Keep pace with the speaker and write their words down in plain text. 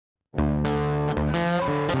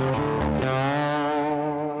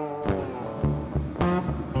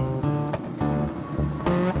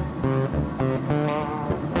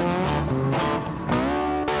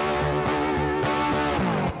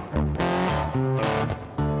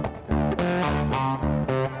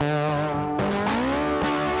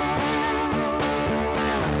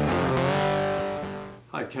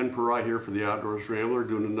Perrott here for the Outdoors Rambler,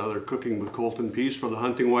 doing another Cooking with Colton piece for the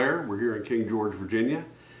Hunting Wire. We're here in King George, Virginia.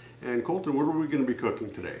 And Colton, what are we going to be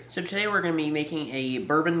cooking today? So today we're going to be making a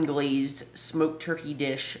bourbon-glazed smoked turkey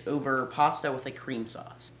dish over pasta with a cream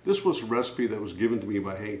sauce. This was a recipe that was given to me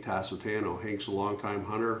by Hank Tassitano. Hank's a longtime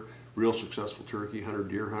hunter, real successful turkey hunter,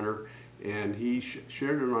 deer hunter, and he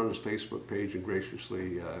shared it on his Facebook page and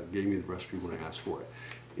graciously gave me the recipe when I asked for it.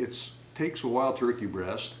 It takes a wild turkey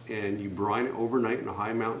breast and you brine it overnight in a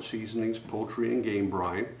high mountain seasonings, poultry and game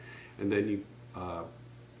brine, and then you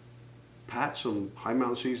pat some high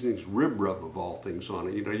mountain seasonings rib rub of all things on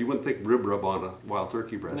it. You know, you wouldn't think rib rub on a wild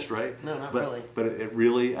turkey breast, right? No, not really. But it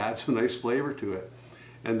really adds a nice flavor to it.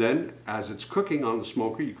 And then as it's cooking on the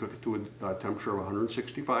smoker, you cook it to a temperature of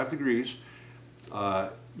 165 degrees.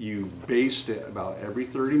 You baste it about every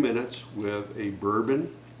 30 minutes with a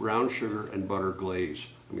bourbon, brown sugar, and butter glaze.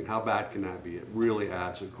 I mean, how bad can that be? It really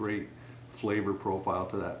adds a great flavor profile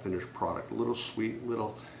to that finished product. A little sweet,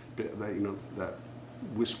 little bit of that, you know, that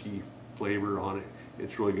whiskey flavor on it.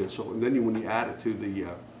 It's really good. So, and then when you add it to the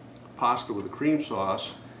pasta with the cream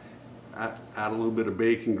sauce, add a little bit of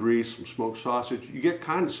bacon grease, some smoked sausage, you get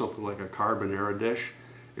kind of something like a carbonara dish,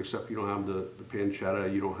 except you don't have the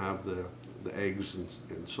pancetta, you don't have the eggs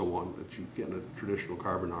and so on that you get in a traditional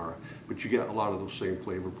carbonara, but you get a lot of those same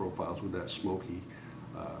flavor profiles with that smoky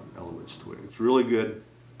elements to it. It's really good.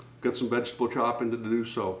 Got some vegetable chopping to do,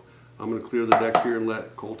 so I'm going to clear the deck here and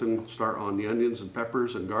let Colton start on the onions and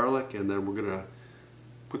peppers and garlic, and then we're going to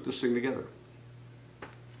put this thing together.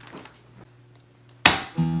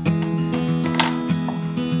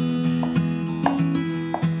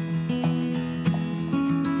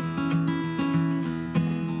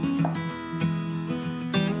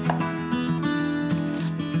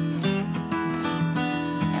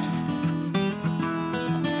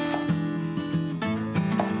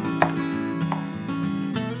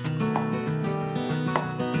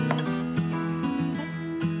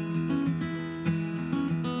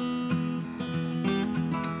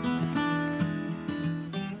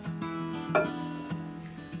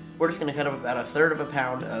 We're just going to cut up about 1/3 of a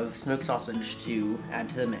pound of smoked sausage to add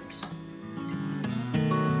to the mix.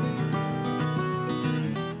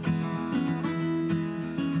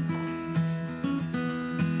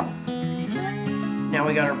 Now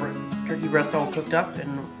we got our turkey breast all cooked up,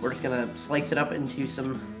 and we're just going to slice it up into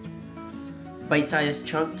some bite-sized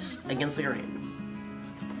chunks against the grain.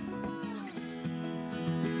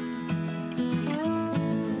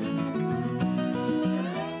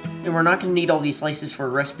 And we're not going to need all these slices for a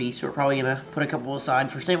recipe, so we're probably going to put a couple aside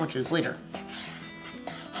for sandwiches later.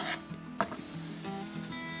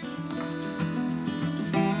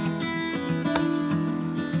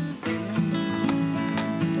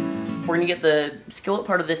 We're going to get the skillet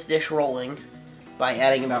part of this dish rolling by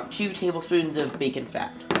adding about 2 tablespoons of bacon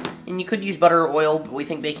fat. And you could use butter or oil, but we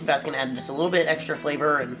think bacon fat's going to add just a little bit extra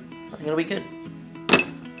flavor, and I think it'll be good.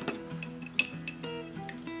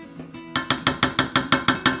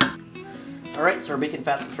 Alright, so our bacon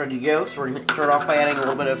fat is ready to go, so we're going to start off by adding a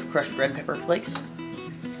little bit of crushed red pepper flakes.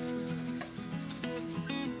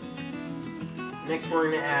 Next we're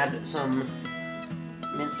going to add some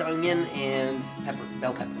minced onion and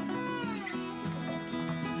bell pepper.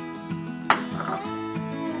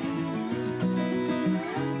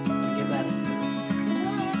 Give that a stir.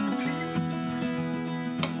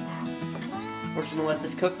 We're just going to let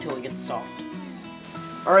this cook till it gets soft.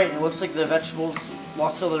 Alright, it looks like the vegetables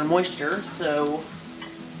lost all their moisture, so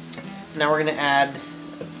now we're going to add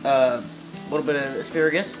a little bit of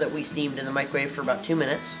asparagus that we steamed in the microwave for about 2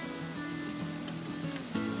 minutes.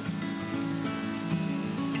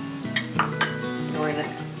 And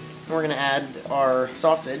we're going to add our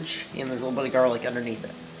sausage, and there's a little bit of garlic underneath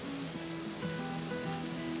it.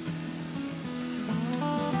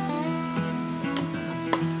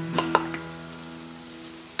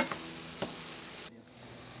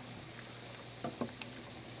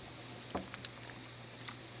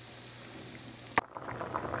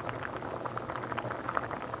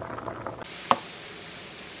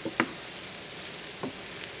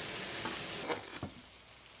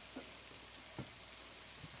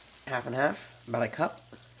 Half and half, about a cup.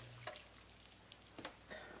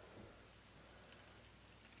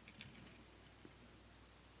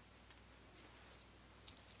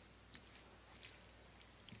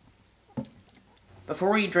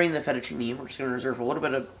 Before we drain the fettuccine, we're just going to reserve a little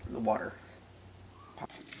bit of the water.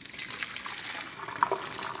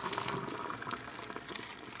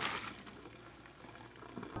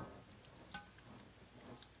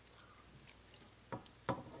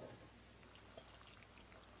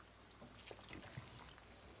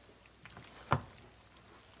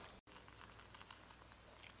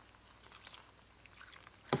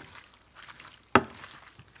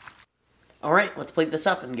 All right, let's plate this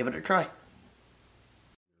up and give it a try.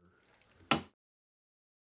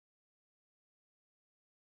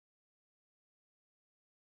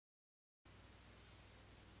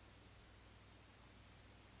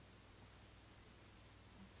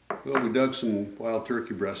 Well, we dug some wild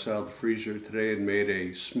turkey breasts out of the freezer today and made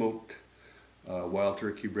a smoked wild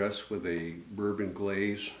turkey breast with a bourbon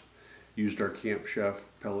glaze. Used our Camp Chef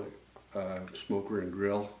pellet smoker and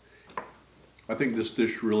grill. I think this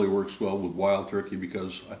dish really works well with wild turkey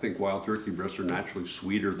because I think wild turkey breasts are naturally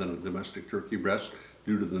sweeter than a domestic turkey breast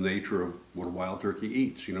due to the nature of what a wild turkey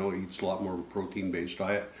eats. You know, it eats a lot more of a protein-based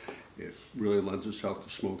diet. It really lends itself to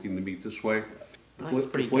smoking the meat this way.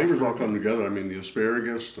 The flavors all come together. I mean, the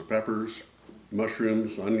asparagus, the peppers,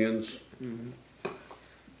 mushrooms, onions. Mm-hmm.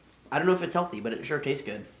 I don't know if it's healthy, but it sure tastes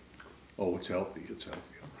good. Oh, it's healthy. It's healthy.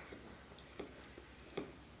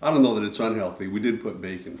 I don't know that it's unhealthy. We did put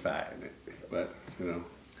bacon fat in it, but, you know,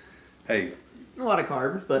 hey. A lot of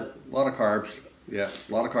carbs, but... A lot of carbs. Yeah,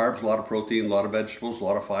 a lot of carbs, a lot of protein, a lot of vegetables, a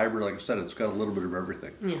lot of fiber. Like I said, it's got a little bit of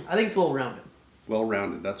everything. Yeah, I think it's well-rounded.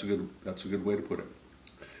 Well-rounded. That's a good way to put it.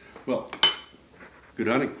 Well, good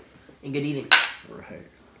hunting. And good eating. All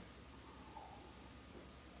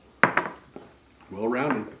right.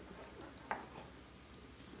 Well-rounded.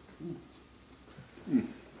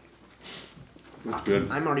 That's good.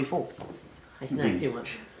 I'm already full. I snacked too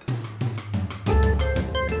much.